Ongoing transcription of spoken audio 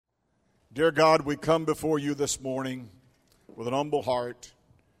Dear God, we come before you this morning with an humble heart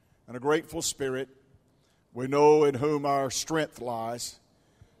and a grateful spirit. We know in whom our strength lies,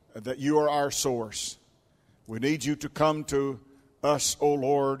 and that you are our source. We need you to come to us, O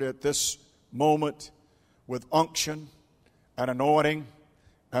Lord, at this moment with unction and anointing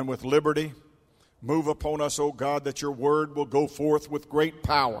and with liberty. Move upon us, O God, that your word will go forth with great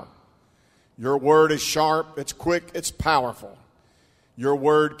power. Your word is sharp, it's quick, it's powerful. Your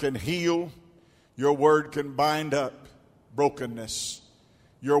word can heal. Your word can bind up brokenness.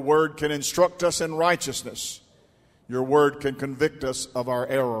 Your word can instruct us in righteousness. Your word can convict us of our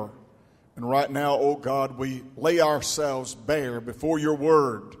error. And right now, O God, we lay ourselves bare before your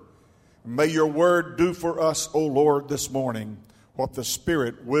word. May your word do for us, O Lord, this morning what the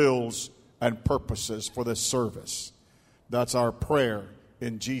Spirit wills and purposes for this service. That's our prayer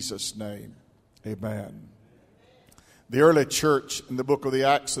in Jesus' name. Amen. The early church in the book of the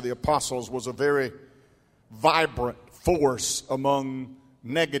Acts of the Apostles was a very vibrant force among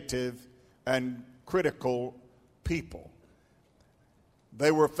negative and critical people.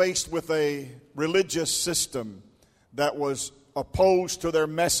 They were faced with a religious system that was opposed to their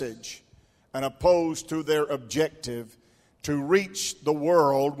message and opposed to their objective to reach the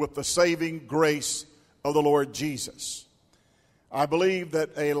world with the saving grace of the Lord Jesus. I believe that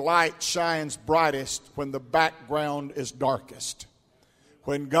a light shines brightest when the background is darkest.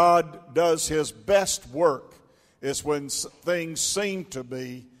 When God does his best work is when things seem to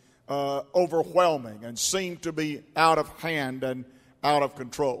be overwhelming and seem to be out of hand and out of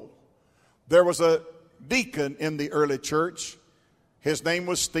control. There was a deacon in the early church. His name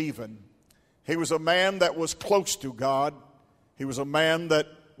was Stephen. He was a man that was close to God. He was a man that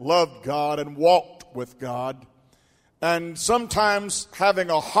loved God and walked with God. And sometimes having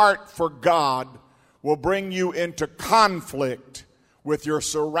a heart for God will bring you into conflict with your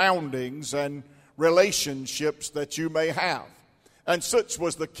surroundings and relationships that you may have. And such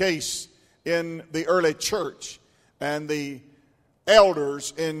was the case in the early church and the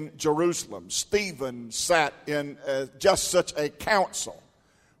elders in Jerusalem. Stephen sat in just such a council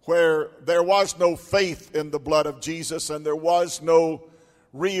where there was no faith in the blood of Jesus and there was no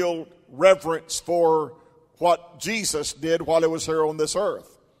real reverence for what Jesus did while he was here on this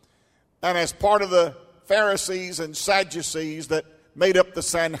earth. And as part of the Pharisees and Sadducees that made up the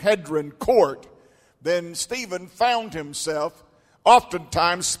Sanhedrin court, then Stephen found himself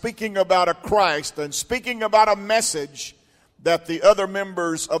oftentimes speaking about a Christ and speaking about a message that the other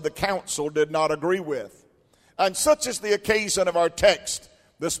members of the council did not agree with. And such is the occasion of our text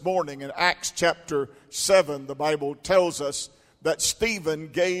this morning. In Acts chapter 7, the Bible tells us that Stephen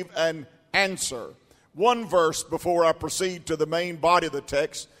gave an answer. One verse before I proceed to the main body of the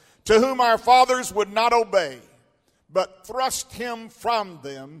text. To whom our fathers would not obey, but thrust him from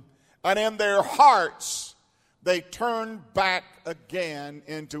them, and in their hearts they turned back again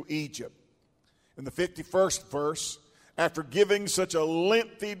into Egypt. In the 51st verse, after giving such a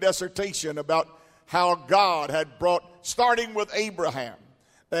lengthy dissertation about how God had brought, starting with Abraham,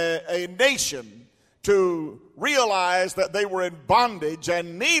 a nation to realize that they were in bondage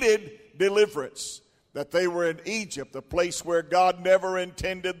and needed deliverance, that they were in Egypt, a place where God never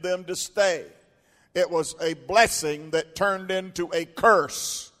intended them to stay. It was a blessing that turned into a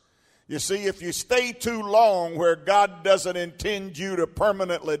curse. You see, if you stay too long where God doesn't intend you to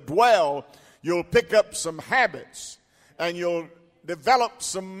permanently dwell, you'll pick up some habits and you'll develop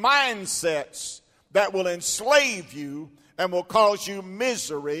some mindsets that will enslave you and will cause you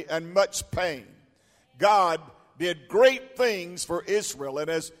misery and much pain. God did great things for Israel, and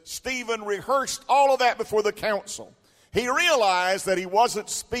as Stephen rehearsed all of that before the council, he realized that he wasn't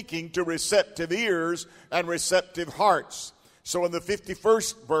speaking to receptive ears and receptive hearts. So in the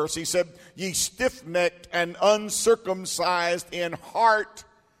 51st verse, he said, Ye stiff-necked and uncircumcised in heart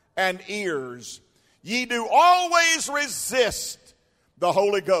and ears, ye do always resist the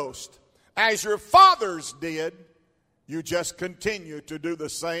Holy Ghost. As your fathers did, you just continue to do the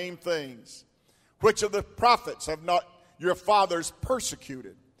same things. Which of the prophets have not your fathers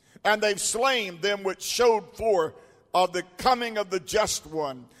persecuted? And they've slain them which showed forth of the coming of the just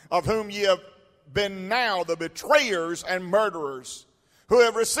one, of whom ye have been now the betrayers and murderers, who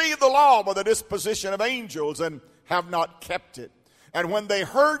have received the law by the disposition of angels and have not kept it. And when they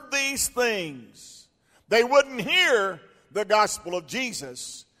heard these things, they wouldn't hear the gospel of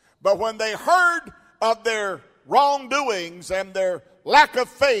Jesus. But when they heard of their wrongdoings and their lack of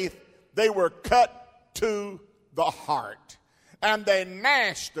faith, they were cut to the heart, and they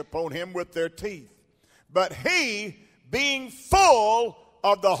gnashed upon him with their teeth. But he, being full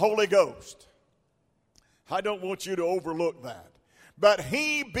of the Holy Ghost. I don't want you to overlook that. But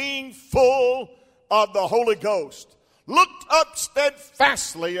he, being full of the Holy Ghost, looked up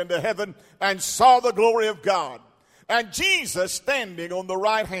steadfastly into heaven and saw the glory of God, and Jesus standing on the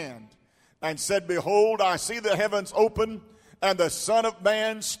right hand, and said, Behold, I see the heavens open, and the Son of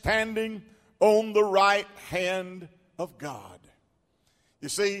Man standing on the right hand of God. You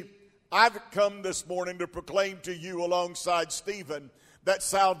see, I've come this morning to proclaim to you alongside Stephen that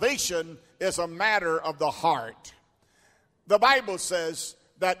salvation is a matter of the heart. The Bible says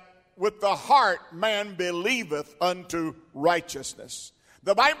that with the heart man believeth unto righteousness.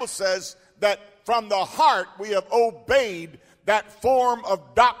 The Bible says that from the heart we have obeyed that form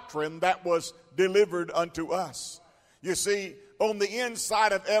of doctrine that was delivered unto us. You see, on the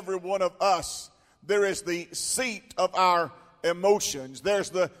inside of every one of us, there is the seat of our emotions.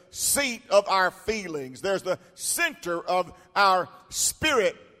 There's the seat of our feelings. There's the center of our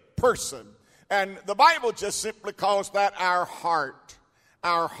spirit person. And the Bible just simply calls that our heart.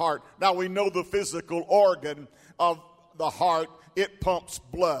 Our heart. Now we know the physical organ of the heart. It pumps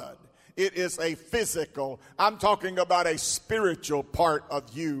blood. It is a physical. I'm talking about a spiritual part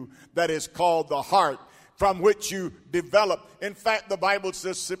of you that is called the heart, from which you develop. In fact, the Bible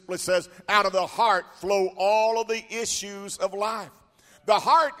just simply says, out of the heart flow all of the issues of life. The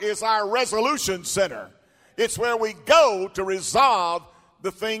heart is our resolution center. It's where we go to resolve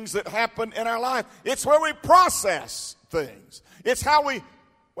the things that happen in our life. It's where we process things. It's how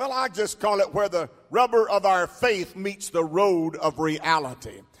I just call it where the rubber of our faith meets the road of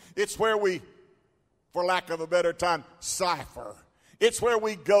reality. It's where we, for lack of a better time, cipher. It's where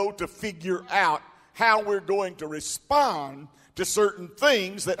we go to figure out how we're going to respond to certain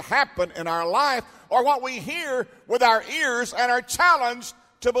things that happen in our life, or what we hear with our ears and are challenged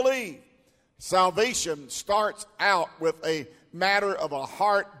to believe. Salvation starts out with a matter of a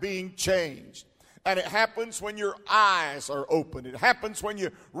heart being changed. And it happens when your eyes are opened. It happens when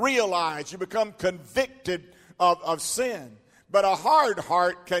you realize you become convicted of sin. But a hard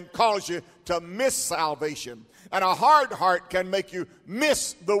heart can cause you to miss salvation. And a hard heart can make you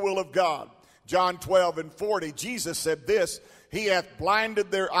miss the will of God. John 12:40, Jesus said this, He hath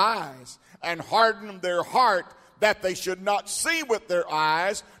blinded their eyes and hardened their heart, that they should not see with their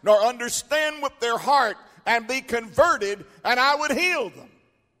eyes, nor understand with their heart, and be converted, and I would heal them.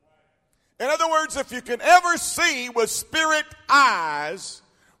 In other words, if you can ever see with spirit eyes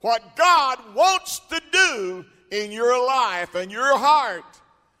what God wants to do in your life and your heart,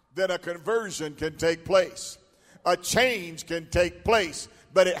 then a conversion can take place. A change can take place.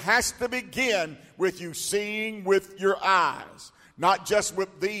 But it has to begin with you seeing with your eyes. Not just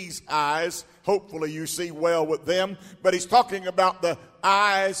with these eyes. Hopefully you see well with them. But he's talking about the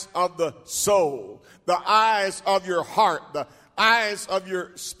eyes of the soul. The eyes of your heart. The eyes of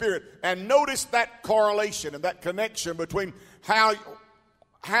your spirit. And notice that correlation and that connection between how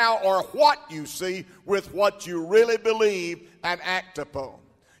or what you see with what you really believe and act upon.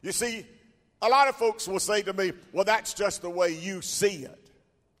 You see, a lot of folks will say to me, well, that's just the way you see it.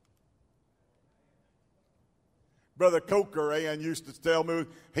 Brother Coker used to tell me,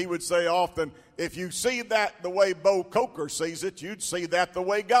 he would say often, if you see that the way Bo Coker sees it, you'd see that the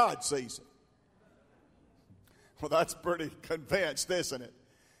way God sees it. Well, that's pretty convinced, isn't it?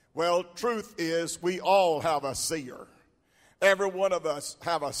 Well, truth is, we all have a seer. Every one of us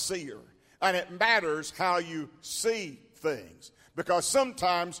have a seer. And it matters how you see things. Because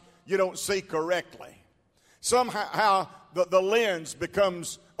sometimes you don't see correctly. Somehow the lens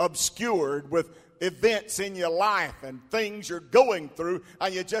becomes obscured with events in your life and things you're going through,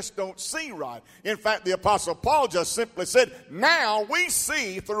 and you just don't see right. In fact, the Apostle Paul just simply said, now we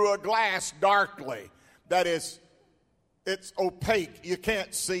see through a glass darkly. That is, it's opaque. You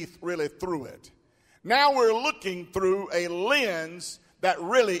can't see really through it. Now we're looking through a lens that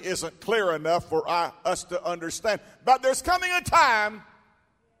really isn't clear enough for us to understand. But there's coming a time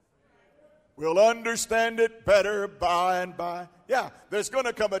we'll understand it better by and by. Yeah, there's going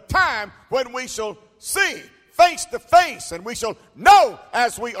to come a time when we shall see face to face, and we shall know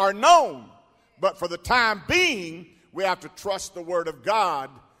as we are known. But for the time being, we have to trust the Word of God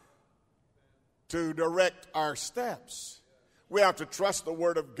to direct our steps. We have to trust the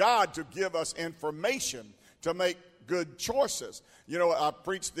Word of God to give us information to make good choices. You know, I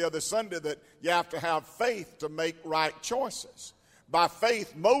preached the other Sunday that you have to have faith to make right choices. By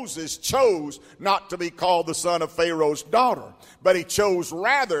faith, Moses chose not to be called the son of Pharaoh's daughter, but he chose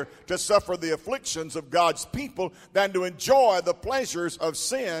rather to suffer the afflictions of God's people than to enjoy the pleasures of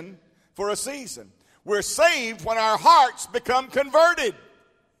sin for a season. We're saved when our hearts become converted.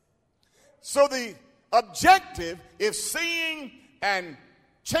 So the objective, if seeing and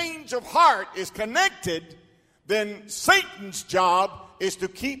change of heart is connected, then Satan's job is to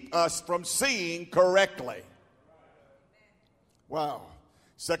keep us from seeing correctly. Wow.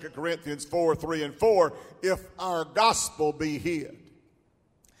 2 Corinthians 4:3-4, if our gospel be hid,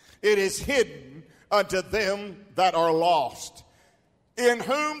 it is hidden unto them that are lost, in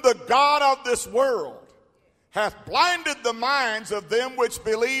whom the God of this world hath blinded the minds of them which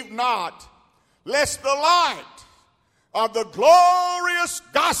believe not, lest the light of the glorious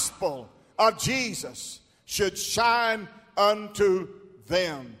gospel of Jesus should shine unto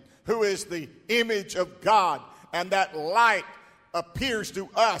them, who is the image of God. And that light appears to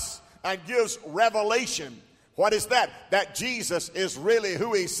us and gives revelation. What is that? That Jesus is really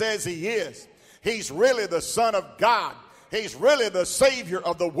who he says he is. He's really the Son of God. He's really the Savior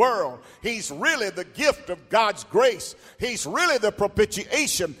of the world. He's really the gift of God's grace. He's really the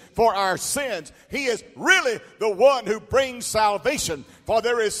propitiation for our sins. He is really the one who brings salvation. For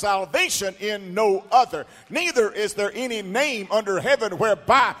there is salvation in no other. Neither is there any name under heaven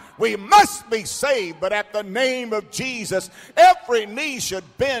whereby we must be saved. But at the name of Jesus, every knee should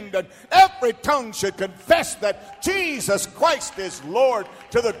bend and every tongue should confess that Jesus Christ is Lord,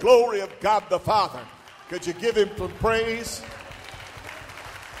 to the glory of God the Father. Could you give him some praise?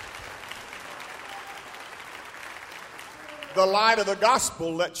 The light of the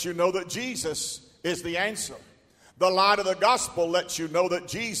gospel lets you know that Jesus is the answer. The light of the gospel lets you know that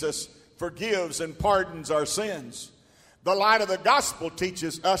Jesus forgives and pardons our sins. The light of the gospel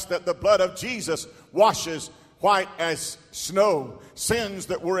teaches us that the blood of Jesus washes white as snow. Sins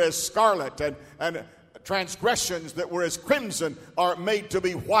that were as scarlet and transgressions that were as crimson are made to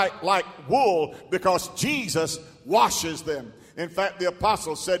be white like wool, because Jesus washes them. In fact, the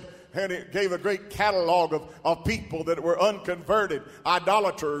apostle said, and it gave a great catalog of people that were unconverted,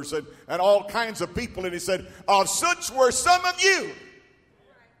 idolaters, and all kinds of people. And he said, of such were some of you.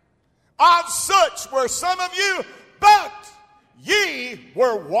 Of such were some of you, but ye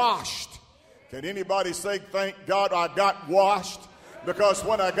were washed. Can anybody say, thank God I got washed? Because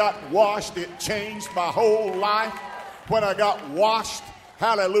when I got washed, it changed my whole life. When I got washed,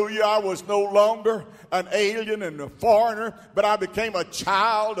 hallelujah, I was no longer an alien and a foreigner, but I became a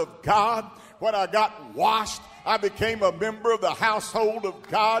child of God. When I got washed, I became a member of the household of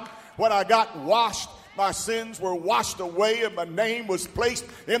God. When I got washed, my sins were washed away and my name was placed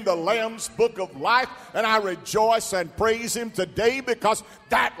in the Lamb's book of life. And I rejoice and praise him today because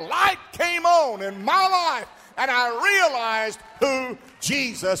that light came on in my life. And I realized who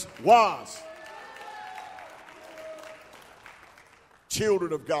Jesus was.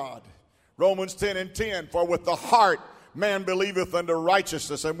 Children of God. Romans 10:10. For with the heart man believeth unto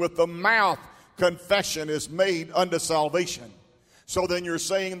righteousness, and with the mouth confession is made unto salvation. So then you're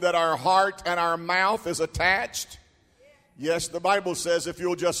saying that our heart and our mouth is attached? Yes, the Bible says if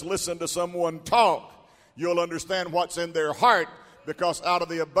you'll just listen to someone talk, you'll understand what's in their heart, because out of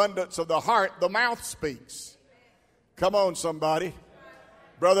the abundance of the heart, the mouth speaks. Come on, somebody.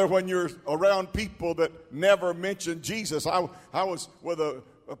 Brother, when you're around people that never mention Jesus, I was with a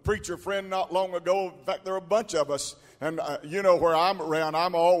preacher friend not long ago. In fact, there were a bunch of us. And you know where I'm around,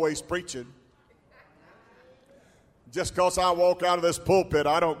 I'm always preaching. Just because I walk out of this pulpit,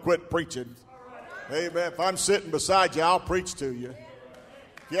 I don't quit preaching. Amen. If I'm sitting beside you, I'll preach to you.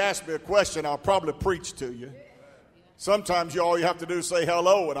 If you ask me a question, I'll probably preach to you. Sometimes all you have to do is say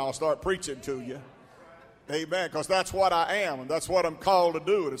hello, and I'll start preaching to you. Amen, because that's what I am, and that's what I'm called to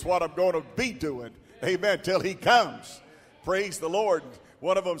do, and it's what I'm going to be doing. Amen, till he comes. Praise the Lord.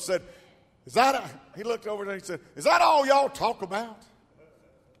 One of them said, he looked over there and he said, is that all y'all talk about?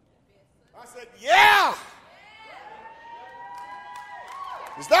 I said, yeah.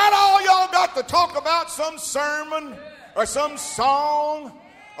 Is that all y'all got to talk about? Some sermon or some song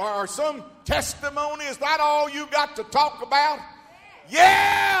or some testimony? Is that all you got to talk about?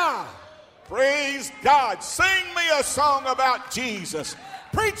 Yeah. Praise God. Sing me a song about Jesus.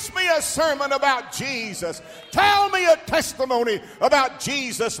 Preach me a sermon about Jesus. Tell me a testimony about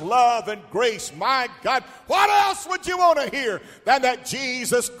Jesus' love and grace. My God, what else would you want to hear than that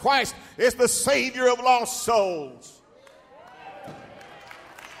Jesus Christ is the Savior of lost souls?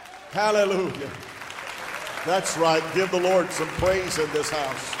 Hallelujah. That's right. Give the Lord some praise in this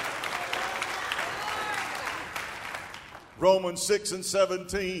house. Romans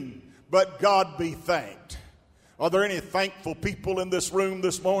 6:17. But God be thanked. Are there any thankful people in this room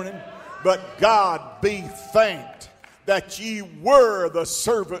this morning? But God be thanked that ye were the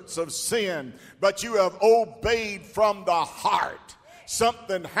servants of sin, but you have obeyed from the heart.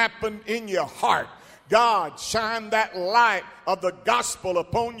 Something happened in your heart. God shine that light of the gospel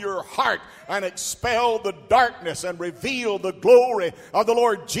upon your heart and expel the darkness and reveal the glory of the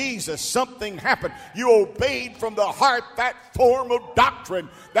Lord Jesus, something happened. You obeyed from the heart that form of doctrine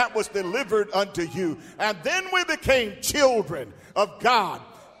that was delivered unto you. And then we became children of God.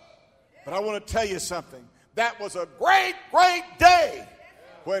 But I want to tell you something. That was a great, great day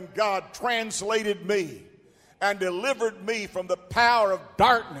when God translated me and delivered me from the power of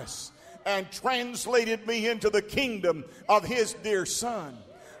darkness and translated me into the kingdom of his dear Son.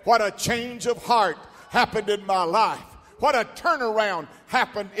 What a change of heart happened in my life. What a turnaround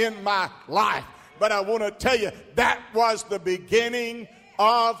happened in my life. But I want to tell you, that was the beginning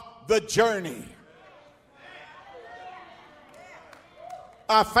of the journey.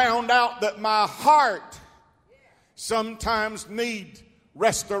 I found out that my heart sometimes needs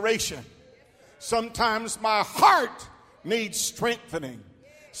restoration. Sometimes my heart needs strengthening.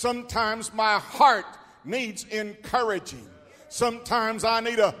 Sometimes my heart needs encouraging. Sometimes I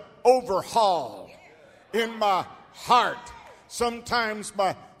need an overhaul in my heart. Sometimes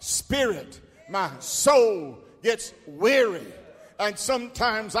my spirit, my soul gets weary. And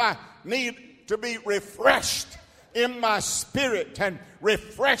sometimes I need to be refreshed in my spirit and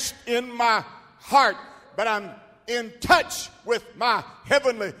refreshed in my heart. But I'm in touch with my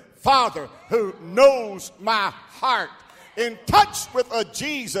Heavenly Father who knows my heart. In touch with a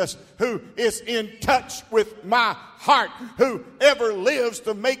Jesus who is in touch with my heart, who ever lives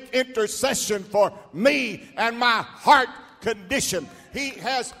to make intercession for me and my heart condition. He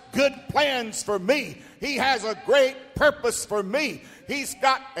has good plans for me. He has a great purpose for me. He's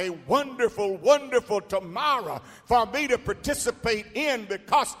got a wonderful, wonderful tomorrow for me to participate in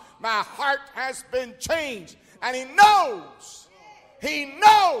because my heart has been changed. And He knows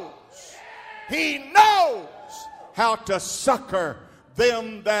how to succor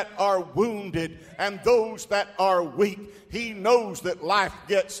them that are wounded and those that are weak. He knows that life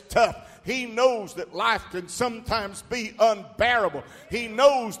gets tough. He knows that life can sometimes be unbearable. He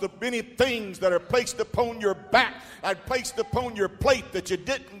knows the many things that are placed upon your back and placed upon your plate that you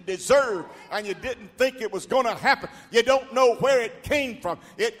didn't deserve and you didn't think it was going to happen. You don't know where it came from.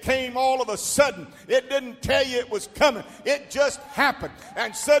 It came all of a sudden. It didn't tell you it was coming. It just happened.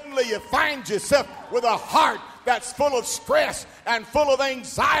 And suddenly you find yourself with a heart that's full of stress and full of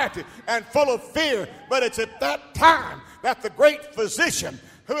anxiety and full of fear. But it's at that time that the great physician,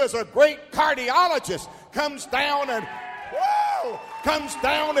 who is a great cardiologist, comes down and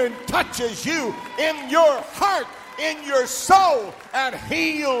touches you in your heart, in your soul, and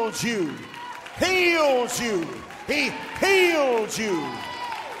heals you. Heals you. He heals you.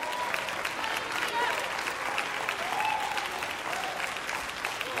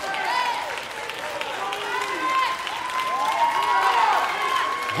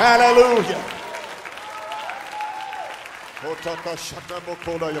 Hallelujah.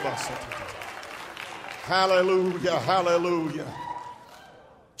 Hallelujah, hallelujah.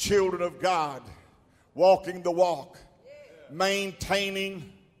 Children of God, walking the walk,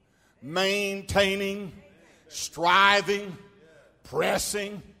 maintaining, striving,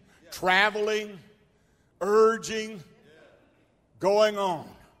 pressing, traveling, urging, going on.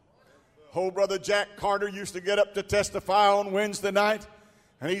 Old Brother Jack Carter used to get up to testify on Wednesday night.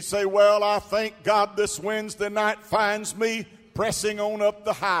 And he'd say, well, I thank God this Wednesday night finds me pressing on up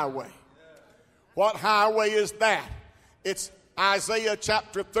the highway. What highway is that? It's Isaiah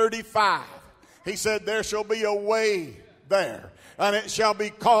chapter 35. He said, there shall be a way there, and it shall be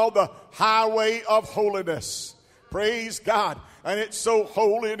called the highway of holiness. Praise God. And it's so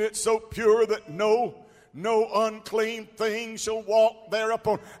holy and it's so pure that no unclean thing shall walk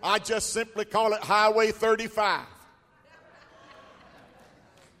thereupon. I just simply call it Highway 35.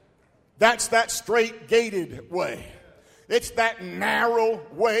 That's that straight-gated way. It's that narrow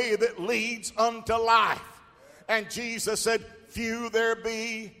way that leads unto life. And Jesus said, few there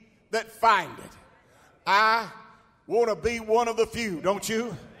be that find it. I want to be one of the few, don't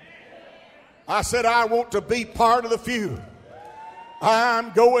you? I said, I want to be part of the few.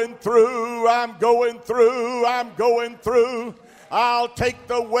 I'm going through. I'll take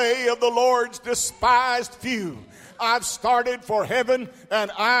the way of the Lord's despised few. I've started for heaven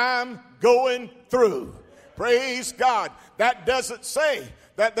and I'm going through. Praise God. That doesn't say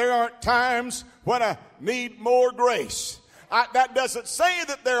that there aren't times when I need more grace. That doesn't say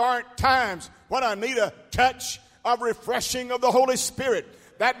that there aren't times when I need a touch of refreshing of the Holy Spirit.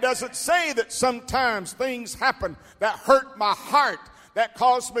 That doesn't say that sometimes things happen that hurt my heart, that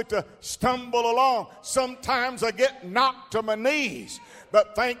cause me to stumble along. Sometimes I get knocked to my knees.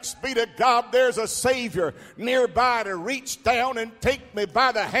 But thanks be to God, there's a Savior nearby to reach down and take me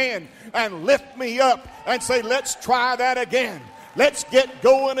by the hand and lift me up and say, let's try that again. Let's get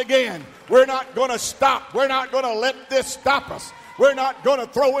going again. We're not going to stop. We're not going to let this stop us. We're not going to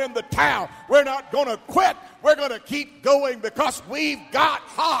throw in the towel. We're not going to quit. We're going to keep going because we've got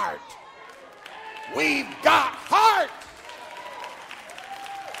heart. We've got heart.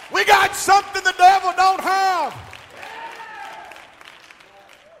 We got something the devil don't have.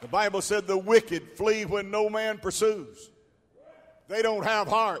 The Bible said the wicked flee when no man pursues. They don't have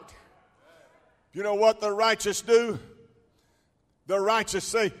heart. You know what the righteous do? The righteous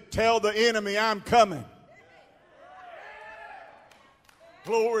say, tell the enemy I'm coming.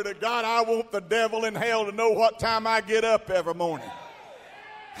 Glory to God. I want the devil in hell to know what time I get up every morning.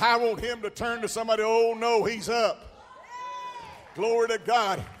 I want him to turn to somebody, oh no, he's up. Glory to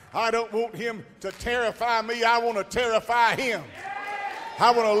God. I don't want him to terrify me. I want to terrify him.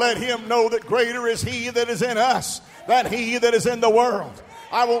 I want to let him know that greater is he that is in us than he that is in the world.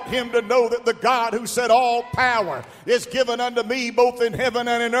 I want him to know that the God who said all power is given unto me both in heaven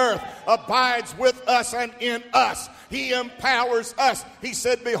and in earth abides with us and in us. He empowers us. He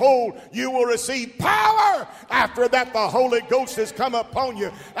said, behold, you will receive power. After that, the Holy Ghost has come upon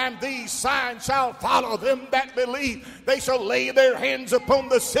you. And these signs shall follow them that believe. They shall lay their hands upon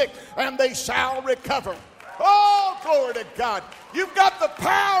the sick and they shall recover. Oh, glory to God. You've got the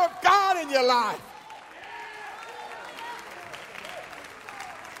power of God in your life.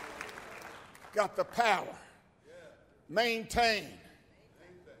 Got the power. Maintain.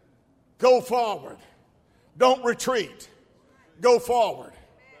 Go forward. Don't retreat. Go forward.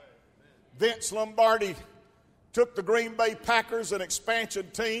 Vince Lombardi took the Green Bay Packers, an expansion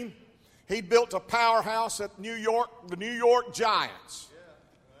team. He built a powerhouse at New York, the New York Giants.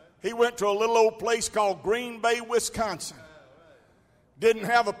 He went to a little old place called Green Bay, Wisconsin. Didn't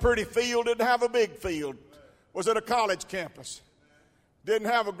have a pretty field, didn't have a big field. Was at a college campus. Didn't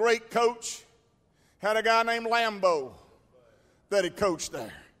have a great coach. Had a guy named Lambeau that he coached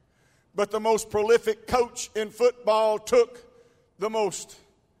there. But the most prolific coach in football took the most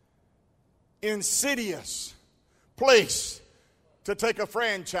insidious place to take a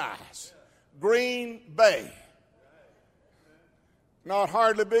franchise. Green Bay. Not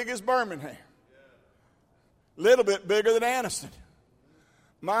hardly big as Birmingham. Little bit bigger than Anniston.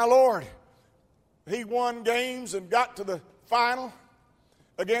 My Lord, he won games and got to the final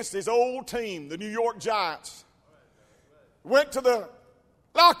against his old team, the New York Giants. Went to the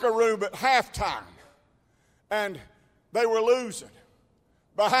locker room at halftime, and they were losing,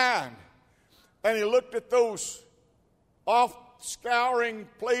 behind. And he looked at those off-scouring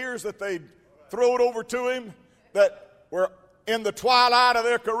players that they'd thrown over to him that were in the twilight of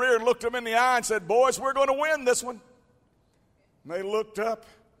their career and looked them in the eye and said, boys, we're going to win this one. And they looked up.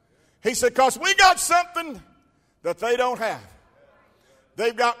 He said, because we got something that they don't have.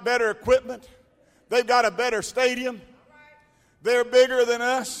 They've got better equipment. They've got a better stadium. They're bigger than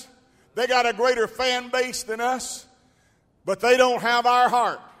us. They got a greater fan base than us. But they don't have our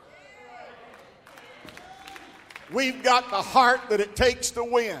heart. We've got the heart that it takes to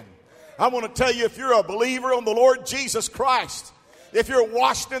win. I want to tell you, if you're a believer on the Lord Jesus Christ, if you're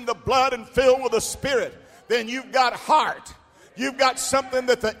washed in the blood and filled with the Spirit, then you've got heart. You've got something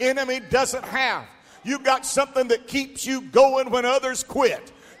that the enemy doesn't have. You've got something that keeps you going when others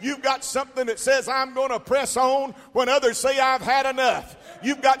quit. You've got something that says, I'm going to press on when others say I've had enough.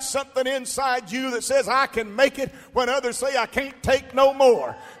 You've got something inside you that says I can make it when others say I can't take no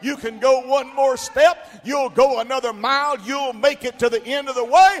more. You can go one more step. You'll go another mile. You'll make it to the end of the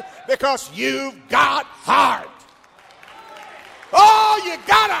way because you've got heart. Oh, you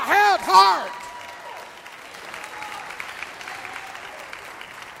got to have heart.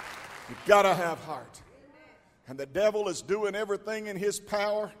 You've got to have heart. And the devil is doing everything in his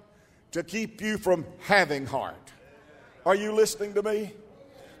power to keep you from having heart. Are you listening to me?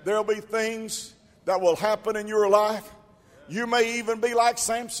 There'll be things that will happen in your life. You may even be like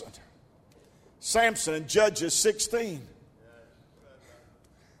Samson. Samson in Judges 16.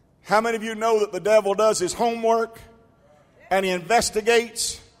 How many of you know that the devil does his homework and he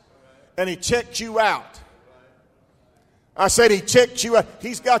investigates and he checks you out? I said he checked you out.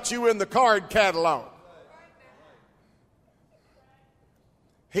 He's got you in the card catalog.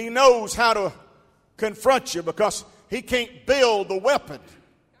 He knows how to confront you because he can't build the weapon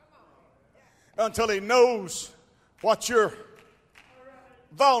until he knows what you're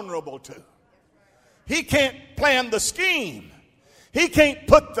vulnerable to. He can't plan the scheme. He can't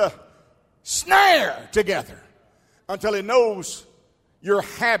put the snare together until he knows your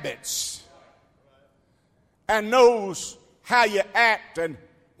habits and knows how you act and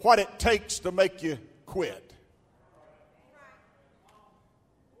what it takes to make you quit.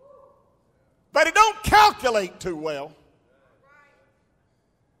 But he don't calculate too well.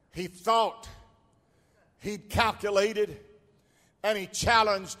 He thought he'd calculated, and he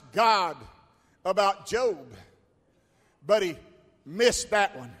challenged God about Job. But he missed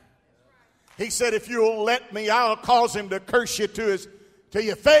that one. He said, if you'll let me, I'll cause him to curse you to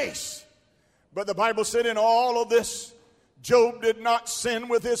your face. But the Bible said in all of this, Job did not sin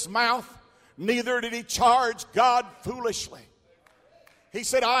with his mouth, neither did he charge God foolishly. He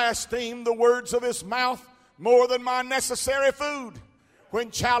said, I esteem the words of his mouth more than my necessary food. When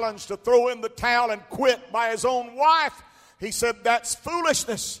challenged to throw in the towel and quit by his own wife, he said, that's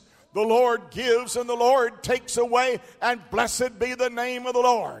foolishness. The Lord gives and the Lord takes away, and blessed be the name of the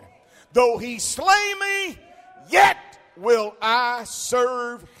Lord. Though he slay me, yet will I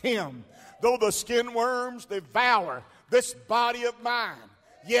serve him. Though the skin worms devour this body of mine,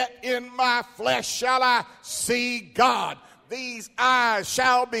 yet in my flesh shall I see God. These eyes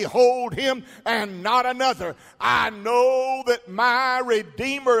shall behold him and not another. I know that my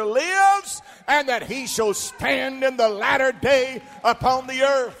Redeemer lives, and that he shall stand in the latter day upon the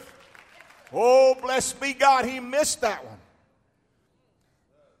earth. Oh, blessed be God. He missed that one.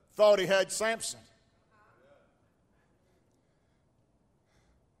 Thought he had Samson.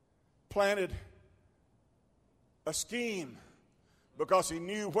 Planted a scheme because he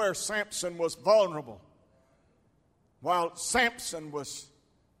knew where Samson was vulnerable. While Samson was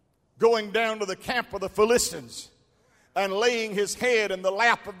going down to the camp of the Philistines and laying his head in the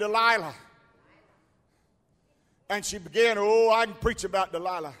lap of Delilah. And she began, I can preach about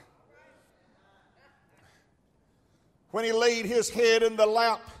Delilah. When he laid his head in the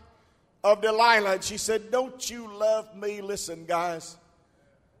lap of Delilah, and she said, don't you love me? Listen, guys,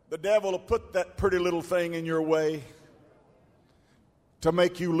 the devil will put that pretty little thing in your way to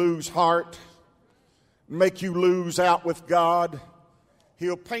make you lose heart, make you lose out with God.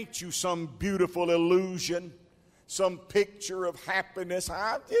 He'll paint you some beautiful illusion, some picture of happiness.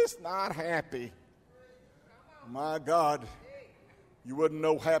 I'm just not happy. My God, you wouldn't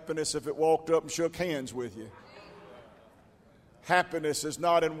know happiness if it walked up and shook hands with you. Happiness is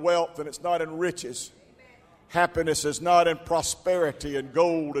not in wealth, and it's not in riches. Happiness is not in prosperity and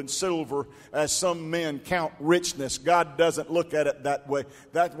gold and silver, as some men count richness. God doesn't look at it that way.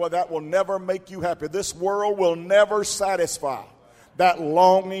 That will never make you happy. This world will never satisfy that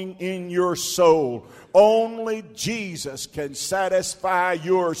longing in your soul. Only Jesus can satisfy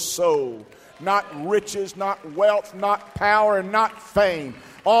your soul. Not riches, not wealth, not power, and not fame.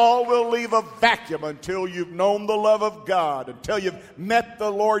 All will leave a vacuum until you've known the love of God, until you've met the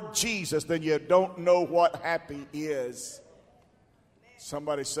Lord Jesus. Then you don't know what happy is.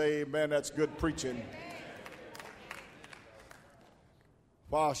 Somebody say amen. That's good preaching.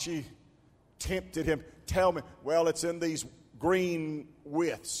 While she tempted him, tell me, well, it's in these green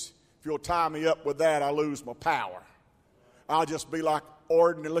withs. If you'll tie me up with that, I'll lose my power. I'll just be like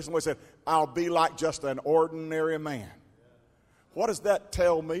ordinary. Listen to what he said. I'll be like just an ordinary man. What does that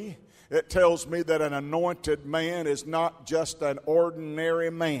tell me? It tells me that an anointed man is not just an ordinary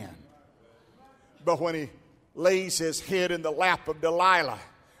man. But when he lays his head in the lap of Delilah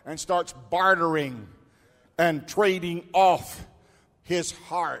and starts bartering and trading off his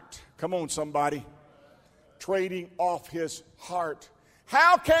heart. Come on, somebody. Trading off his heart.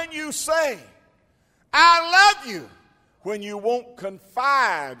 How can you say, I love you, when you won't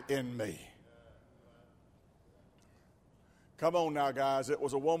confide in me? Come on now, guys. It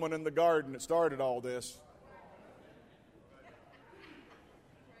was a woman in the garden that started all this.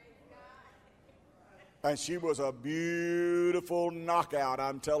 And she was a beautiful knockout,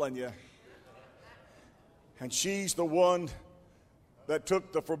 I'm telling you. And she's the one that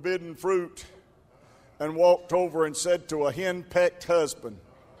took the forbidden fruit and walked over and said to a henpecked husband,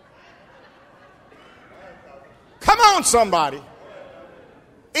 come on, somebody.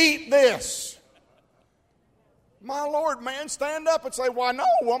 Eat this. My Lord, man, stand up and say, why, no,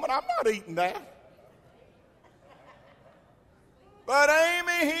 woman, I'm not eating that. But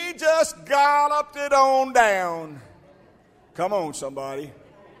Amy, he just galloped it on down. Come on, somebody.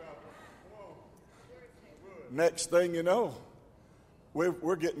 Next thing you know,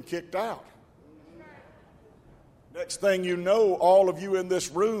 we're getting kicked out. Next thing you know, all of you in this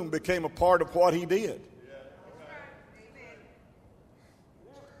room became a part of what he did.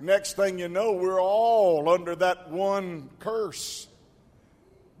 Next thing you know, we're all under that one curse.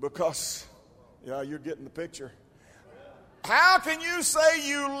 Because, yeah, you're getting the picture. How can you say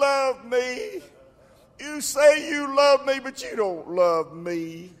you love me? You say you love me, but you don't love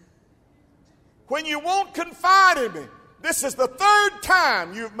me. When you won't confide in me, This is the third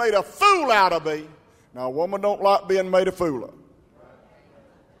time you've made a fool out of me. Now, a woman don't like being made a fool of.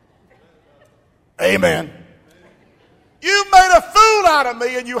 Amen. You've made a fool out of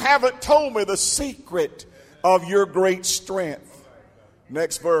me, and you haven't told me the secret of your great strength.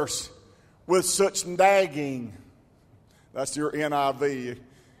 Next verse. With such nagging. That's your NIV.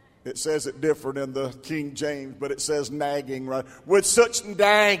 It says it different in the King James, but it says nagging, right? With such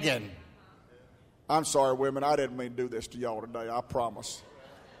nagging. I'm sorry, women, I didn't mean to do this to y'all today, I promise.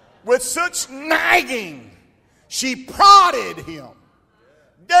 With such nagging, she prodded him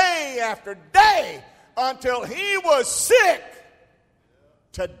day after day until he was sick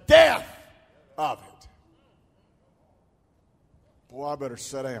to death of it. Boy, I better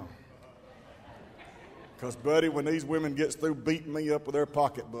sit down. Because, buddy, when these women gets through beating me up with their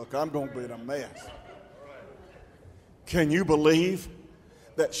pocketbook, I'm going to be in a mess. Can you believe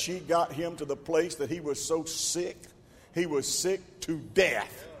that she got him to the place that he was so sick? He was sick to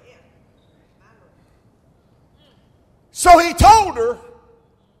death. So he told her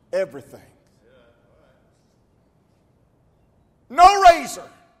everything. No razor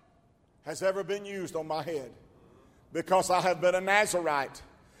has ever been used on my head because I have been a Nazarite,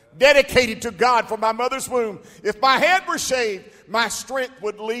 dedicated to God from my mother's womb. If my head were shaved, my strength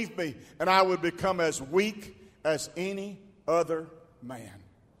would leave me, and I would become as weak as any other man.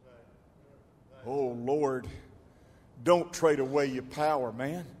 Oh, Lord, don't trade away your power,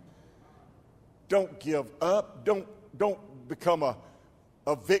 man. Don't give up. Don't become a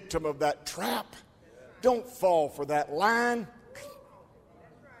victim of that trap. Don't fall for that line.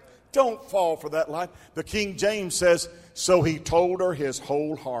 Don't fall for that line. The King James says, so he told her his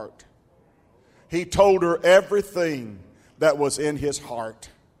whole heart. He told her everything that was in his heart.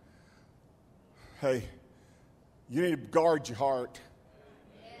 Hey, you need to guard your heart.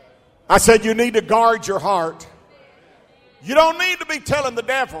 I said you need to guard your heart. You don't need to be telling the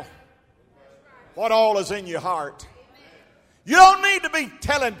devil what all is in your heart. You don't need to be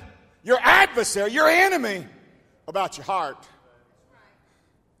telling your adversary, your enemy, about your heart.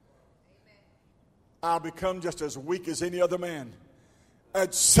 I'll become just as weak as any other man.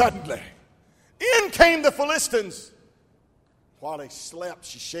 And suddenly, in came the Philistines. While he slept,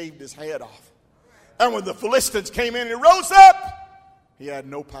 she shaved his head off. And when the Philistines came in and he rose up, he had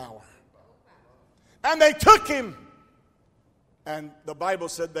no power. And they took him. And the Bible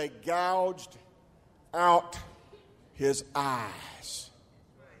said they gouged out his eyes.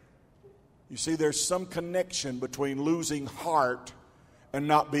 You see, there's some connection between losing heart and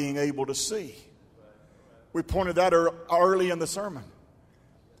not being able to see. We pointed that early in the sermon.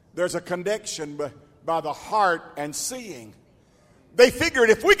 There's a connection by the heart and seeing. They figured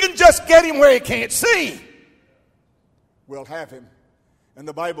if we can just get him where he can't see, we'll have him. And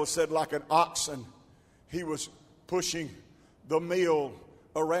the Bible said like an oxen, he was pushing the meal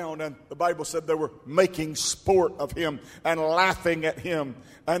around. And the Bible said they were making sport of him and laughing at him.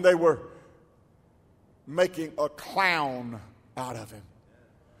 And they were making a clown out of him.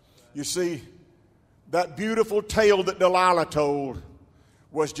 You see, that beautiful tale that Delilah told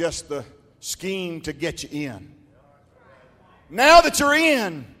was just the scheme to get you in. Now that you're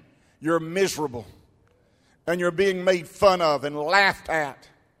in, you're miserable. And you're being made fun of and laughed at.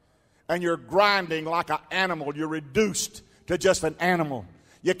 And you're grinding like an animal. You're reduced to just an animal.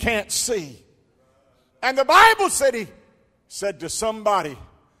 You can't see. And the Bible said he said to somebody,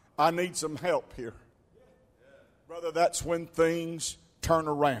 I need some help here. Brother, that's when things turn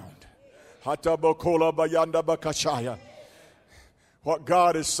around. What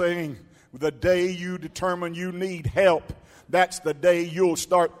God is saying, the day you determine you need help, that's the day you'll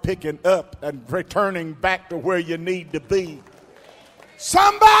start picking up and returning back to where you need to be.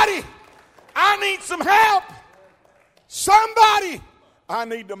 Somebody, I need some help. Somebody, I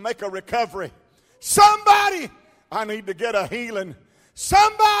need to make a recovery. Somebody, I need to get a healing.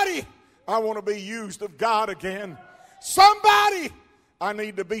 Somebody, I want to be used of God again. Somebody, I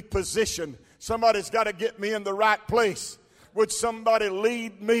need to be positioned. Somebody's got to get me in the right place. Would somebody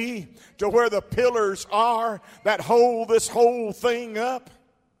lead me to where the pillars are that hold this whole thing up?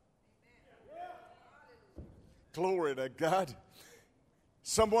 Glory to God.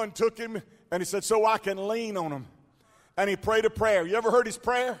 Someone took him and he said, so I can lean on him. And he prayed a prayer. You ever heard his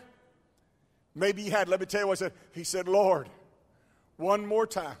prayer? Maybe he had. Let me tell you what he said. He said, Lord, one more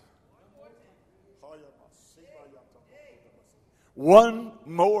time. One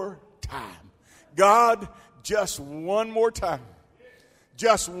more time. God, just one more time.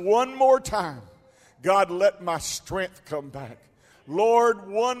 Just one more time. God, let my strength come back. Lord,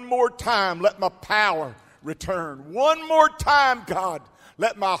 one more time, let my power return. One more time, God,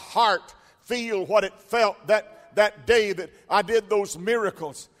 let my heart feel what it felt that that day that I did those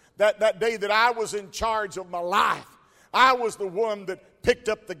miracles, that day that I was in charge of my life. I was the one that picked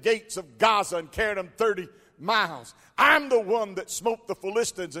up the gates of Gaza and carried them 30 miles. I'm the one that smote the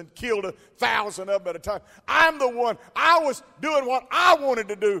Philistines and killed 1,000 of them at a time. I'm the one. I was doing what I wanted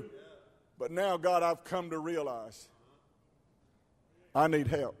to do. But now, God, I've come to realize I need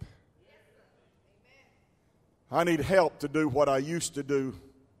help. I need help to do what I used to do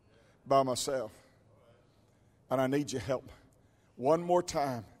by myself. And I need your help. One more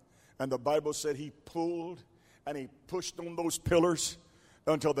time. And the Bible said he pulled and he pushed on those pillars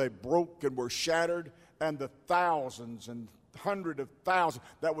until they broke and were shattered. And the thousands and hundreds of thousands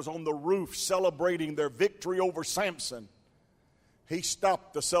that was on the roof celebrating their victory over Samson, he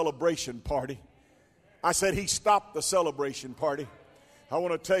stopped the celebration party. I said he stopped the celebration party. I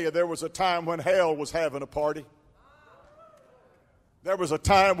want to tell you, there was a time when hell was having a party. There was a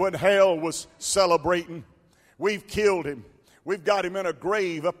time when hell was celebrating. We've killed him. We've got him in a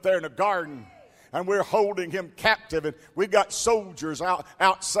grave up there in a garden. And we're holding him captive. And we've got soldiers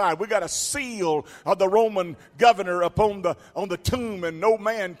outside. We've got a seal of the Roman governor upon on the tomb, and no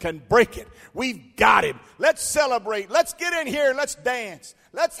man can break it. We've got him. Let's celebrate. Let's get in here and let's dance.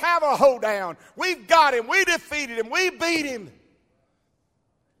 Let's have a hoedown. We've got him. We defeated him. We beat him.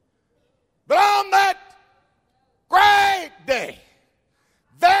 But on that great day,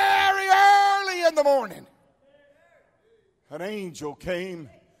 very early in the morning, an angel came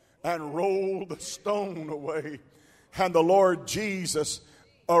and rolled the stone away. And the Lord Jesus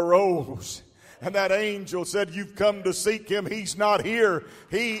arose. And that angel said, you've come to seek him. He's not here.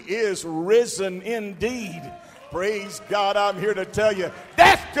 He is risen indeed. Praise God, I'm here to tell you,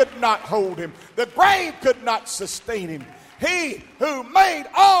 death could not hold him. The grave could not sustain him. He who made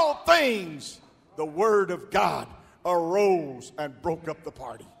all things, the Word of God, arose and broke up the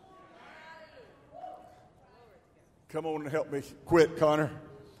party. Come on and help me quit, Connor.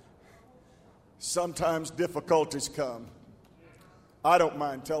 Sometimes difficulties come. I don't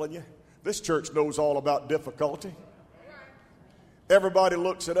mind telling you. This church knows all about difficulty. Everybody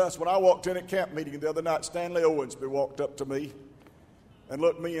looks at us. When I walked in at camp meeting the other night, Stanley Owensby walked up to me and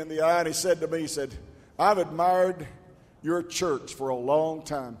looked me in the eye, and he said to me, he said, I've admired your church for a long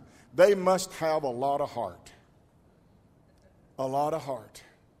time. They must have a lot of heart. A lot of heart.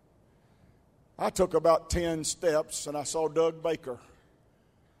 I took about 10 steps, and I saw Doug Baker.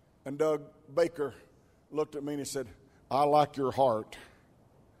 And Doug Baker looked at me and he said, I like your heart.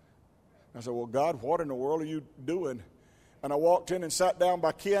 I said, well, God, what in the world are you doing? And I walked in and sat down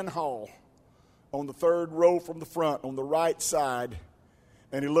by Ken Hall on the third row from the front on the right side.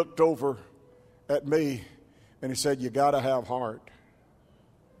 And he looked over at me and he said, you got to have heart.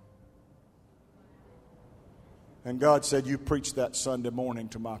 And God said, you preach that Sunday morning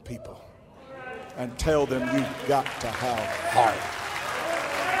to my people and tell them you've got to have heart.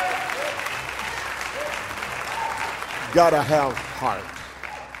 Got to have heart.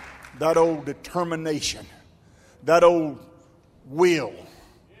 That old determination, that old will,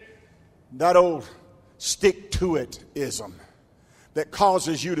 that old stick-to-it-ism that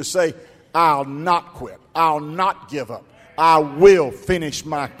causes you to say, I'll not quit. I'll not give up. I will finish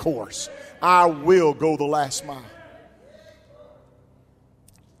my course. I will go the last mile.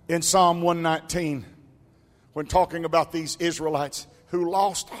 In Psalm 119, when talking about these Israelites who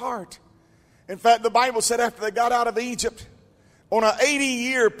lost heart, in fact, the Bible said after they got out of Egypt, on an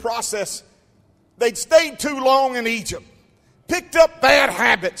 80-year process, they'd stayed too long in Egypt, picked up bad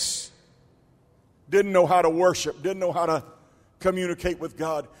habits, didn't know how to worship, didn't know how to communicate with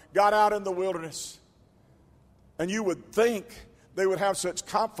God, got out in the wilderness. And you would think they would have such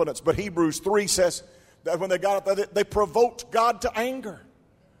confidence, but Hebrews 3 says that when they got up there, they provoked God to anger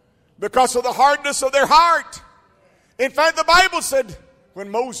because of the hardness of their heart. In fact, the Bible said, when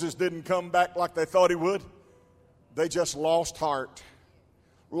Moses didn't come back like they thought he would, they just lost heart,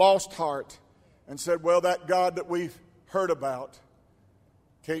 and said, well, that God that we've heard about,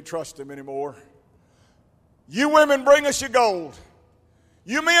 can't trust him anymore. You women, bring us your gold.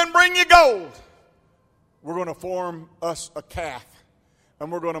 You men, bring your gold. We're going to form us a calf, and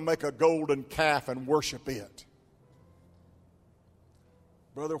we're going to make a golden calf and worship it.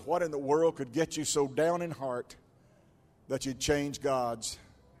 Brother, what in the world could get you so down in heart that you'd change God's?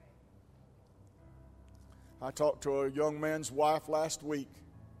 I talked to a young man's wife last week,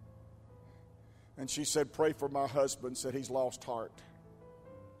 and she said, pray for my husband. Said he's lost heart.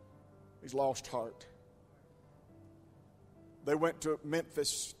 He's lost heart. They went to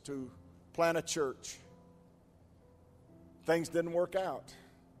Memphis to plant a church. Things didn't work out.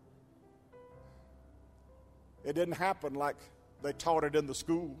 It didn't happen like they taught it in the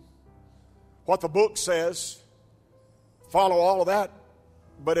school. What the book says follow all of that,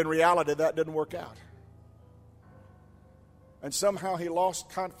 but in reality that didn't work out. And somehow he lost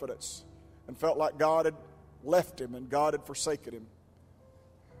confidence and felt like God had left him and God had forsaken him.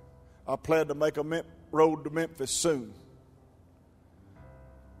 I plan to make a road to Memphis soon,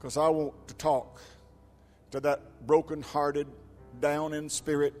 because I want to talk to that broken-hearted,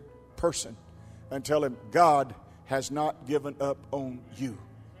 down-in-spirit person and tell him God has not given up on you.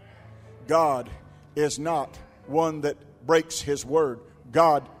 God is not one that breaks his word.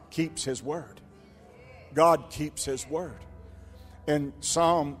 God keeps his word. God keeps his word. In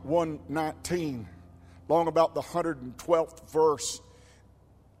Psalm 119, long about the 112th verse,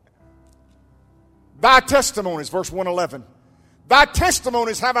 thy testimonies, verse 111, thy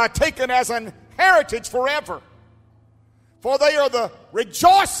testimonies have I taken as an heritage forever, for they are the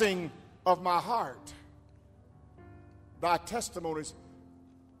rejoicing of my heart. Thy testimonies,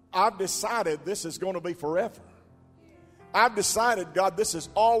 I've decided this is going to be forever. I've decided, God, this is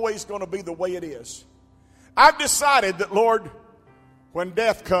always going to be the way it is. I've decided that, Lord, when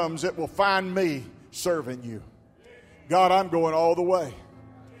death comes, it will find me serving you. God, I'm going all the way.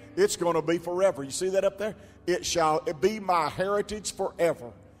 It's going to be forever. You see that up there? It shall be my heritage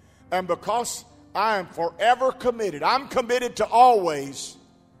forever. And because I am forever committed, I'm committed to always,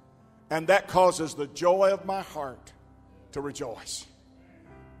 and that causes the joy of my heart to rejoice.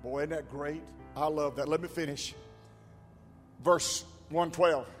 Boy, isn't that great? I love that. Let me finish. Verse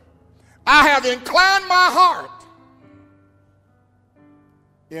 112. I have inclined my heart.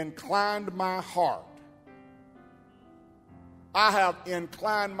 Inclined my heart. I have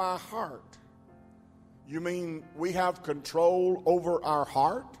inclined my heart. You mean we have control over our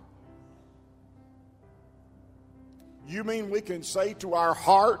heart? You mean we can say to our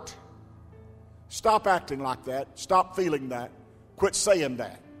heart, stop acting like that, stop feeling that, quit saying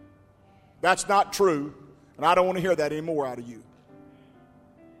that. That's not true, and I don't want to hear that anymore out of you.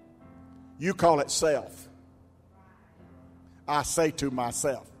 You call it self. I say to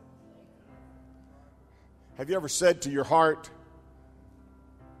myself. Have you ever said to your heart,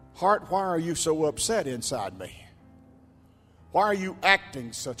 heart, why are you so upset inside me? Why are you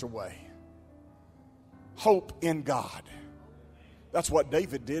acting such a way? Hope in God. That's what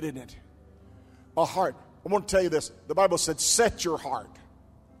David did, isn't it? A heart. I want to tell you this. The Bible said, set your heart.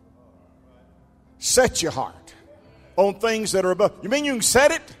 Set your heart on things that are above. You mean you can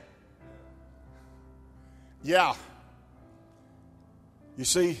set it? Yeah. You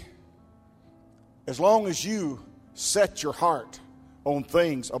see, as long as you set your heart on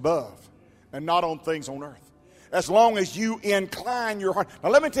things above and not on things on earth, as long as you incline your heart. Now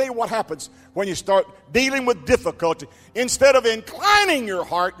let me tell you what happens when you start dealing with difficulty. Instead of inclining your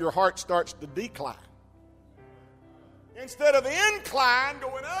heart starts to decline. Instead of incline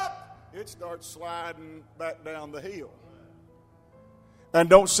going up, it starts sliding back down the hill. And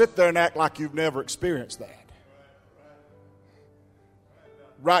don't sit there and act like you've never experienced that.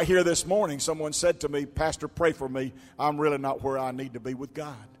 Right here this morning, someone said to me, Pastor, pray for me. I'm really not where I need to be with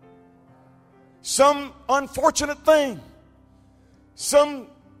God. Some unfortunate thing, some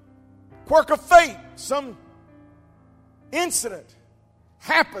quirk of fate, some incident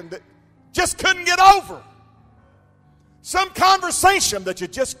happened that just couldn't get over. Some conversation that you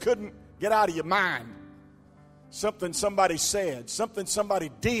just couldn't get out of your mind. Something somebody said, something somebody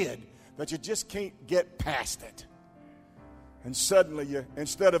did that you just can't get past it. And suddenly, you,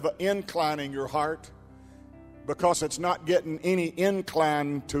 instead of inclining your heart, because it's not getting any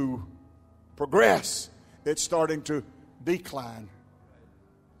incline to progress, it's starting to decline.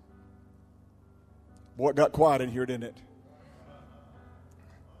 Boy, it got quiet in here, didn't it?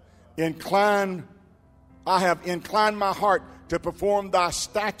 Incline, I have inclined my heart to perform thy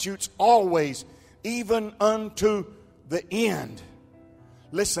statutes always, even unto the end.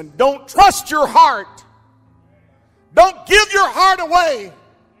 Listen, don't trust your heart. Don't give your heart away.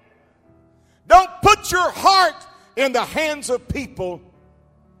 Don't put your heart in the hands of people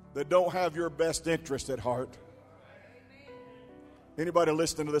that don't have your best interest at heart. Anybody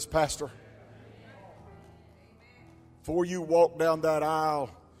listening to this, Pastor? Before you walk down that aisle,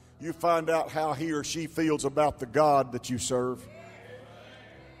 you find out how he or she feels about the God that you serve.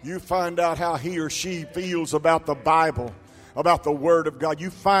 You find out how he or she feels about the Bible, about the Word of God. You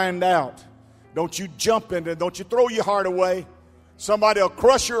find out. Don't you jump into it. Don't you throw your heart away. Somebody will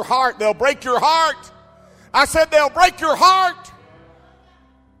crush your heart. They'll break your heart. I said they'll break your heart.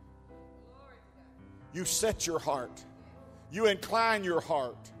 You set your heart. You incline your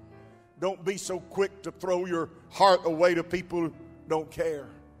heart. Don't be so quick to throw your heart away to people who don't care.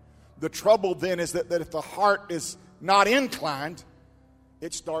 The trouble then is that if the heart is not inclined,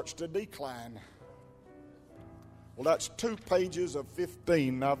 it starts to decline. Well, that's 2 pages of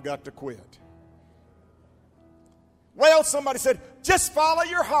 15, and I've got to quit. Well, somebody said, just follow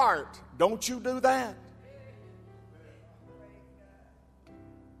your heart. Don't you do that.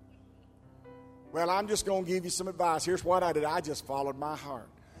 Well, I'm just going to give you some advice. Here's what I did. I just followed my heart.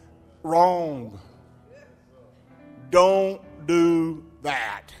 Wrong. Don't do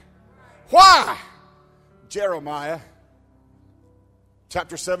that. Why? Jeremiah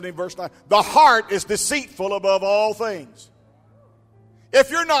chapter 17, verse 9. The heart is deceitful above all things.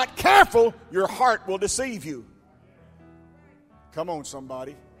 If you're not careful, your heart will deceive you. Come on,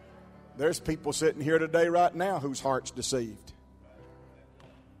 somebody. There's people sitting here today right now whose heart's deceived.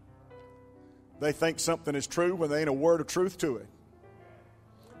 They think something is true when there ain't a word of truth to it.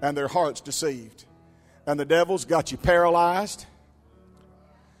 And their heart's deceived. And the devil's got you paralyzed,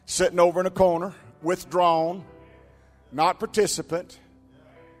 sitting over in a corner, withdrawn, not participant,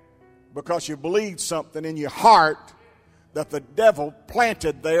 because you believed something in your heart that the devil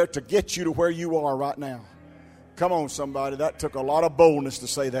planted there to get you to where you are right now. Come on, somebody. That took a lot of boldness to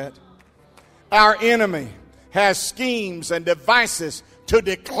say that. Our enemy has schemes and devices to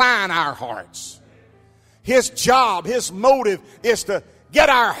decline our hearts. His job, his motive is to get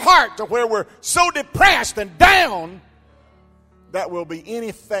our heart to where we're so depressed and down that we'll be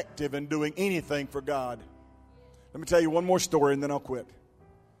ineffective in doing anything for God. Let me tell you one more story and then I'll quit.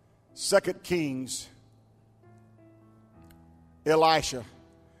 2 Kings, Elisha.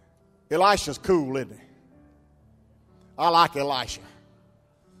 Elisha's cool, isn't he? I like Elisha.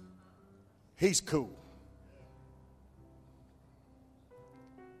 He's cool.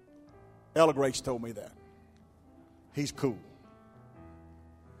 Ella Grace told me that. He's cool.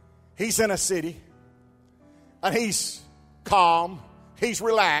 He's in a city, and he's calm, he's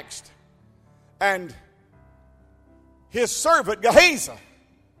relaxed, and his servant Gehazi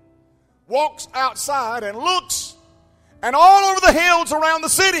walks outside and looks, and all over the hills around the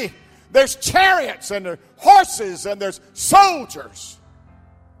city, there's chariots and there's horses and there's soldiers.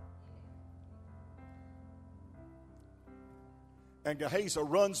 And Gehazi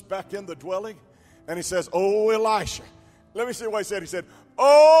runs back in the dwelling, and he says, "Oh, Elisha." Let me see what he said. He said,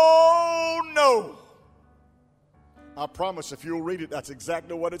 "Oh, no." I promise if you'll read it, that's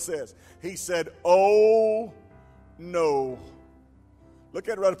exactly what it says. He said, "Oh, no." Look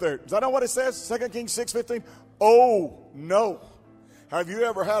at it right up there. Is that not what it says? 2 Kings 6:15. Oh, no. Have you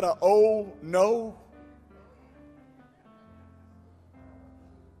ever had a oh, no?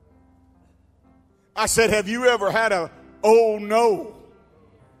 I said, have you ever had a oh, no?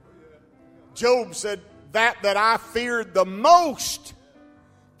 Job said, that I feared the most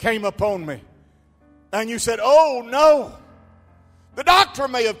came upon me. And you said, oh, no. The doctor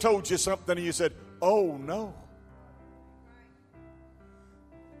may have told you something and you said, oh, no.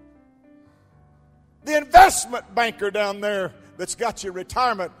 The investment banker down there that's got your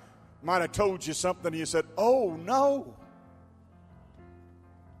retirement might have told you something and you said, oh, no.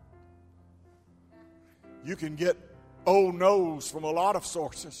 You can get oh, no's from a lot of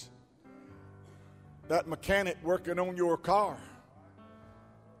sources. That mechanic working on your car,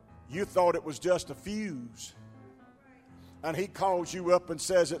 you thought it was just a fuse. And he calls you up and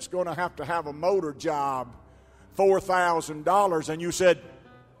says it's going to have a motor job, $4,000, and you said,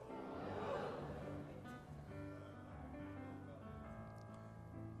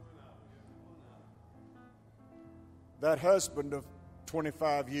 that husband of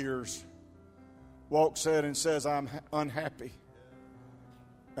 25 years walks in and says, I'm unhappy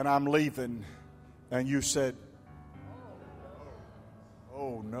and I'm leaving. And you said,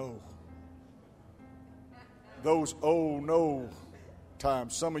 oh, no. Those oh, no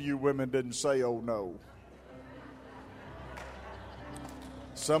times, some of you women didn't say oh, no.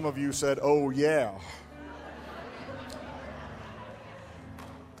 Some of you said, oh, yeah.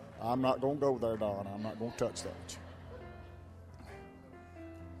 I'm not going to go there, Don. I'm not going to touch that.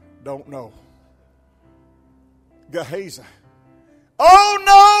 Don't know. Gehazi. Oh,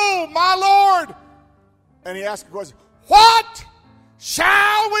 no, my Lord. And he asked a question, what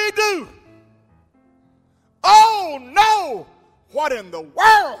shall we do? Oh, no, what in the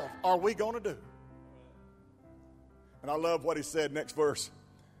world are we going to do? And I love what he said, next verse.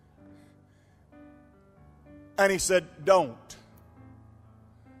 And he said, don't.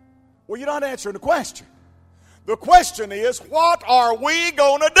 Well, you're not answering the question. The question is, what are we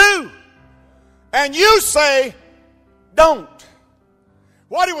going to do? And you say, don't.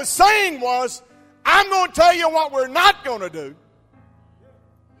 What he was saying was, I'm going to tell you what we're not going to do.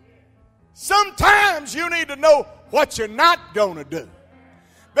 Sometimes you need to know what you're not going to do.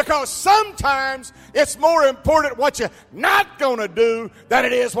 Because sometimes it's more important what you're not going to do than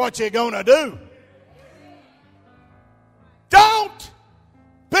it is what you're going to do. Don't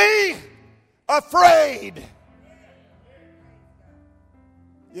be afraid.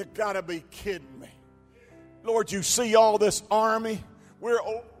 You got to be kidding me. Lord, you see all this army. We're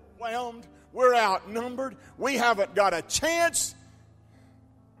overwhelmed. We're outnumbered. We haven't got a chance.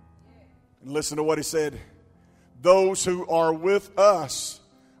 And listen to what he said. Those who are with us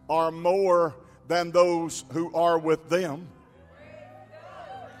are more than those who are with them.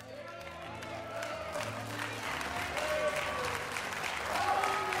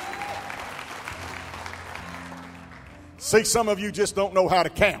 See, some of you just don't know how to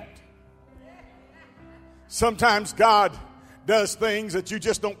count. Sometimes God does things that you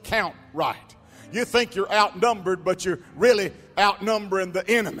just don't count right. You think you're outnumbered, but you're really outnumbering the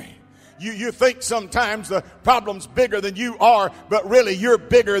enemy. You think sometimes the problem's bigger than you are, but really you're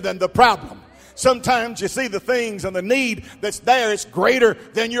bigger than the problem. Sometimes you see the things and the need that's there is greater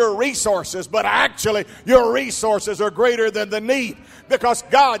than your resources, but actually your resources are greater than the need. Because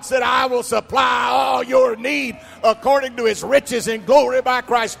God said, I will supply all your need according to his riches in glory by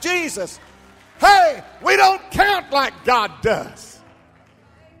Christ Jesus. Hey, we don't count like God does.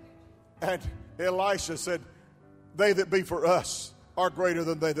 And Elisha said, they that be for us are greater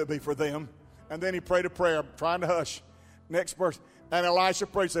than they that be for them. And then he prayed a prayer. I'm trying to hush. Next verse. And Elisha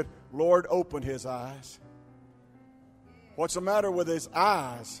prayed, said, Lord, open his eyes. What's the matter with his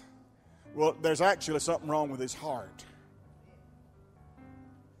eyes? Well, there's actually something wrong with his heart.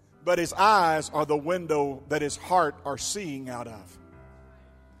 But his eyes are the window that his heart are seeing out of.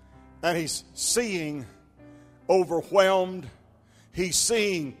 And he's seeing overwhelmed. He's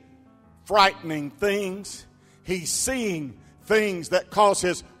seeing frightening things. He's seeing things that cause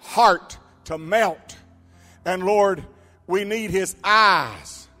his heart to melt. And Lord, we need his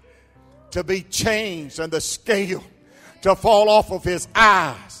eyes to be changed and the scale to fall off of his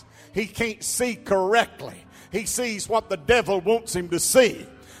eyes. He can't see correctly. He sees what the devil wants him to see.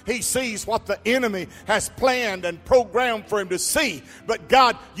 He sees what the enemy has planned and programmed for him to see. But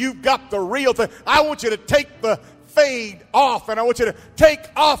God, you've got the real thing. I want you to take the fade off, and I want you to take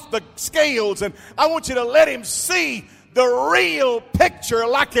off the scales, and I want you to let him see the real picture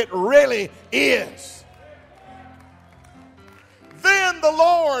like it really is. Then the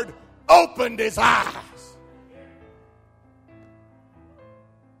Lord opened his eyes.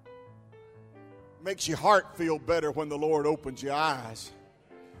 Makes your heart feel better when the Lord opens your eyes.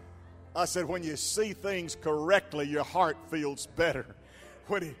 I said, when you see things correctly, your heart feels better.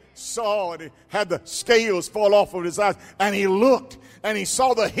 When he saw and he had the scales fall off of his eyes, and he looked and he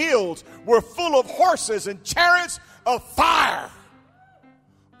saw the hills were full of horses and chariots of fire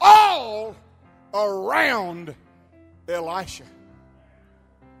all around Elisha.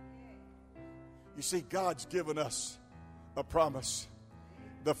 You see, God's given us a promise.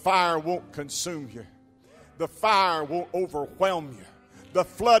 The fire won't consume you. The fire won't overwhelm you. The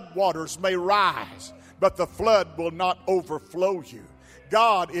flood waters may rise, but the flood will not overflow you.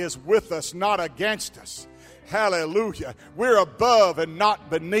 God is with us, not against us. Hallelujah. We're above and not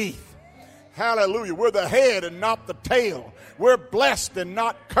beneath. Hallelujah. We're the head and not the tail. We're blessed and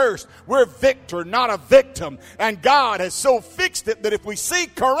not cursed. We're victor, not a victim. And God has so fixed it that if we see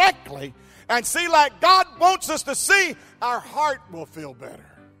correctly and see like God wants us to see, our heart will feel better.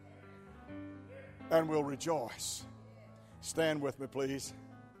 And we'll rejoice. Stand with me, please.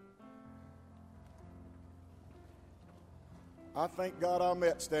 I thank God I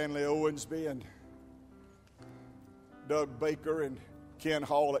met Stanley Owensby and Doug Baker and Ken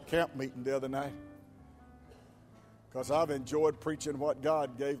Hall at camp meeting the other night, because I've enjoyed preaching what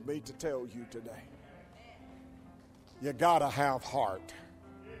God gave me to tell you today. You got to have heart.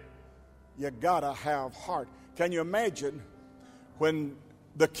 You got to have heart. Can you imagine when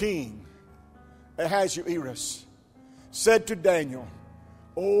the king, Ahasuerus, said to Daniel,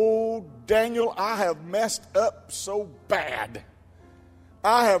 "Oh, Daniel, I have messed up so bad.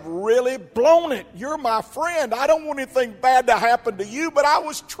 I have really blown it. You're my friend. I don't want anything bad to happen to you, but I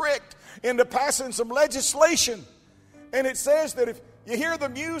was tricked into passing some legislation." And it says that if you hear the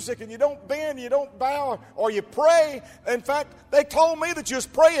music and you don't bend, you don't bow, or you pray. In fact, they told me that you was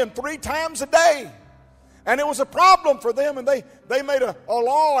praying 3 times a day. And it was a problem for them, and they made a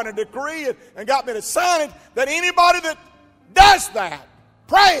law and a decree and got me to sign it that anybody that does that,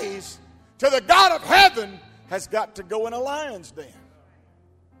 prays to the God of heaven, has got to go in a lion's den.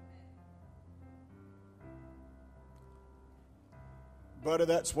 Buddy,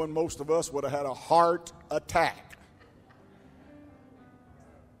 that's when most of us would have had a heart attack.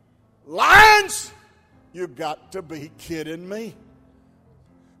 Lions? You've got to be kidding me.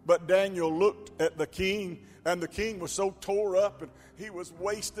 But Daniel looked at the king, and the king was so tore up, and he was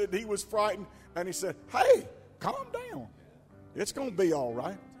wasted, he was frightened, and he said, "Hey, calm down. It's going to be all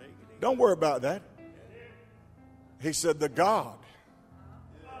right. Don't worry about that. He said, the God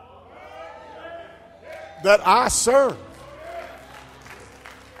that I serve.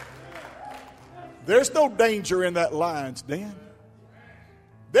 There's no danger in that lion's den.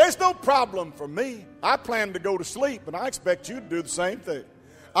 There's no problem for me. I plan to go to sleep, and I expect you to do the same thing.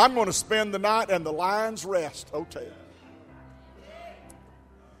 I'm going to spend the night in the Lion's Rest Hotel.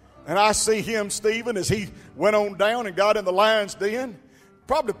 And I see him, Stephen, as he went on down and got in the lion's den,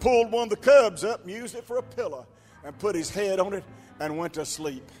 probably pulled one of the cubs up and used it for a pillow and put his head on it and went to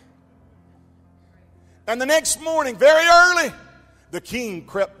sleep. And the next morning, very early, the king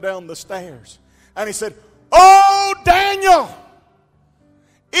crept down the stairs. And he said, "Oh, Daniel,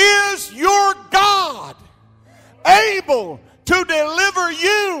 is your God able to deliver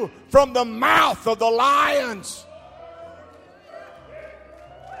you from the mouth of the lions?"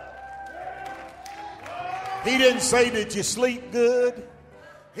 He didn't say, "Did you sleep good?"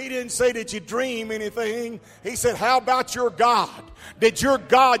 He didn't say, "Did you dream anything?" He said, "How about your God? Did your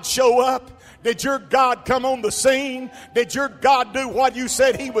God show up? Did your God come on the scene? Did your God do what you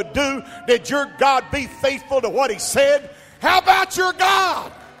said he would do? Did your God be faithful to what he said? How about your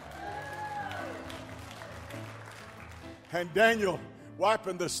God?" And Daniel,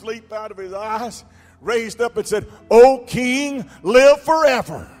 wiping the sleep out of his eyes, raised up and said, "O king, live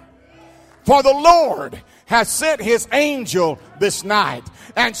forever. For the Lord has sent his angel this night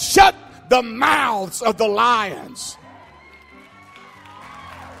and shut the mouths of the lions."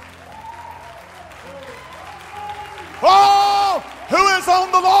 Oh, who is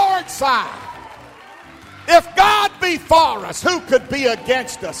on the Lord's side? If God be for us, who could be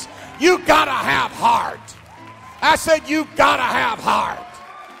against us? You gotta have heart. I said you gotta have heart.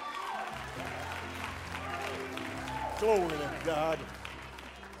 Glory to God.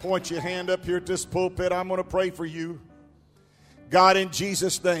 Point your hand up here at this pulpit. I'm going to pray for you. God, in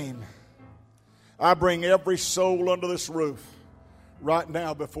Jesus' name, I bring every soul under this roof right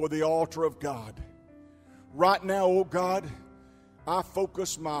now before the altar of God. Right now, oh God, I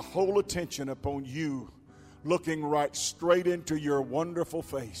focus my whole attention upon you, looking right straight into your wonderful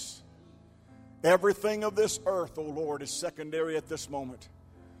face. Everything of this earth, oh Lord, is secondary at this moment.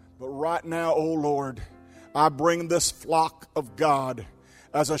 But right now, oh Lord, I bring this flock of God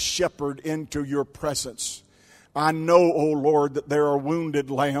as a shepherd into your presence. I know, oh Lord, that there are wounded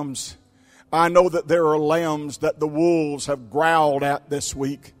lambs. I know that there are lambs that the wolves have growled at this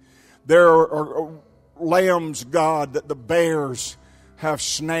week. There are lambs, God, that the bears have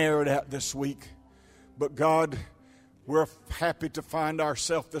snared at this week. But God, we're happy to find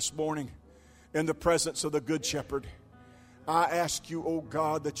ourselves this morning in the presence of the Good Shepherd. I ask you, oh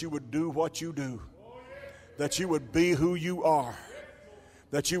God, that you would do what you do, that you would be who you are,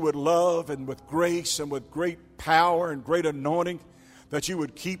 that you would love and with grace and with great power and great anointing, that you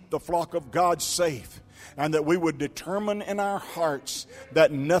would keep the flock of God safe, and that we would determine in our hearts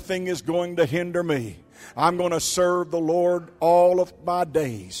that nothing is going to hinder me. I'm going to serve the Lord all of my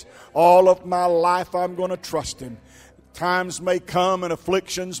days. All of my life I'm going to trust him. Times may come and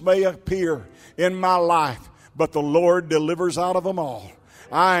afflictions may appear in my life, but the Lord delivers out of them all.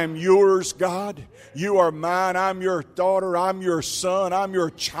 I am yours, God. You are mine. I'm your daughter. I'm your son. I'm your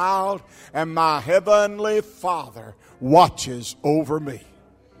child. And my heavenly Father watches over me.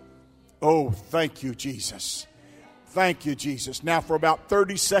 Oh, thank you, Jesus. Thank you, Jesus. Now, for about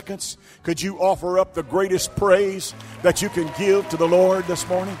 30 seconds, could you offer up the greatest praise that you can give to the Lord this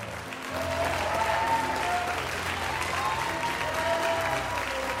morning?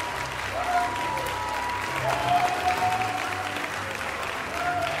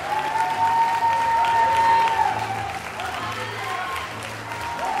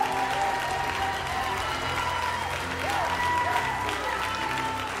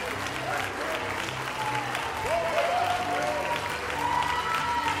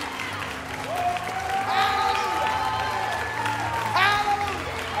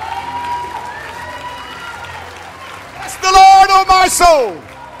 Soul.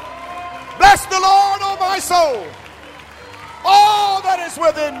 Bless the Lord, oh my soul. All that is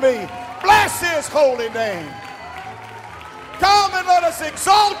within me, bless his holy name. Come and let us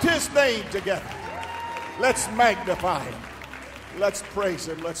exalt his name together. Let's magnify him. Let's praise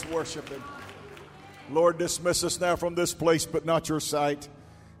him. Let's worship him. Lord, dismiss us now from this place, but not your sight.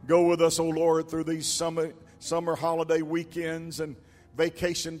 Go with us, O Lord, through these summer holiday weekends and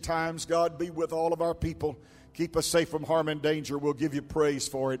vacation times. God, be with all of our people. Keep us safe from harm and danger. We'll give you praise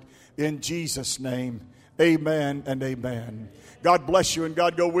for it. In Jesus' name, amen and amen. God bless you and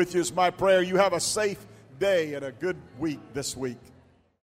God go with you is my prayer. You have a safe day and a good week this week.